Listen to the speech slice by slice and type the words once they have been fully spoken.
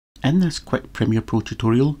In this quick Premiere Pro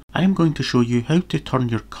tutorial, I am going to show you how to turn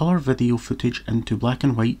your colour video footage into black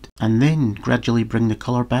and white and then gradually bring the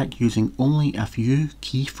colour back using only a few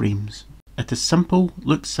keyframes. It is simple,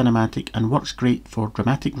 looks cinematic and works great for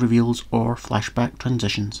dramatic reveals or flashback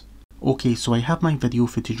transitions. Okay, so I have my video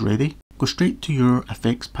footage ready. Go straight to your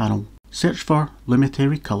effects panel. Search for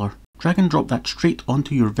Lumetary Colour. Drag and drop that straight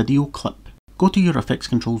onto your video clip. Go to your effects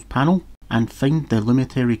controls panel and find the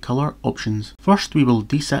Lumetary Colour options. First we will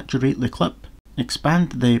desaturate the clip.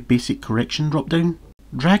 Expand the basic correction drop down.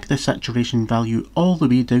 Drag the saturation value all the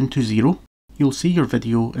way down to 0. You'll see your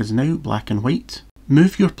video is now black and white.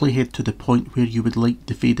 Move your playhead to the point where you would like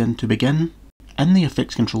the fade in to begin. In the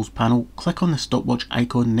effects controls panel, click on the stopwatch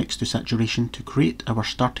icon next to saturation to create our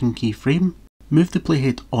starting keyframe. Move the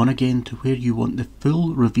playhead on again to where you want the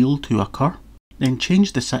full reveal to occur. Then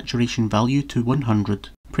change the saturation value to 100.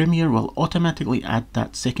 Premiere will automatically add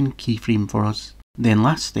that second keyframe for us. Then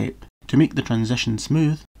last step, to make the transition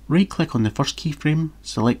smooth, right click on the first keyframe,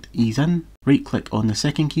 select ease in, right click on the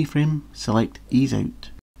second keyframe, select ease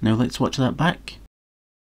out. Now let's watch that back.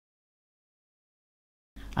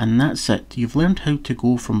 And that's it, you've learned how to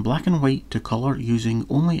go from black and white to colour using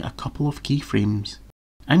only a couple of keyframes.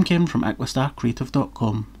 I'm Kevin from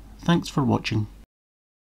aquastarcreative.com. Thanks for watching.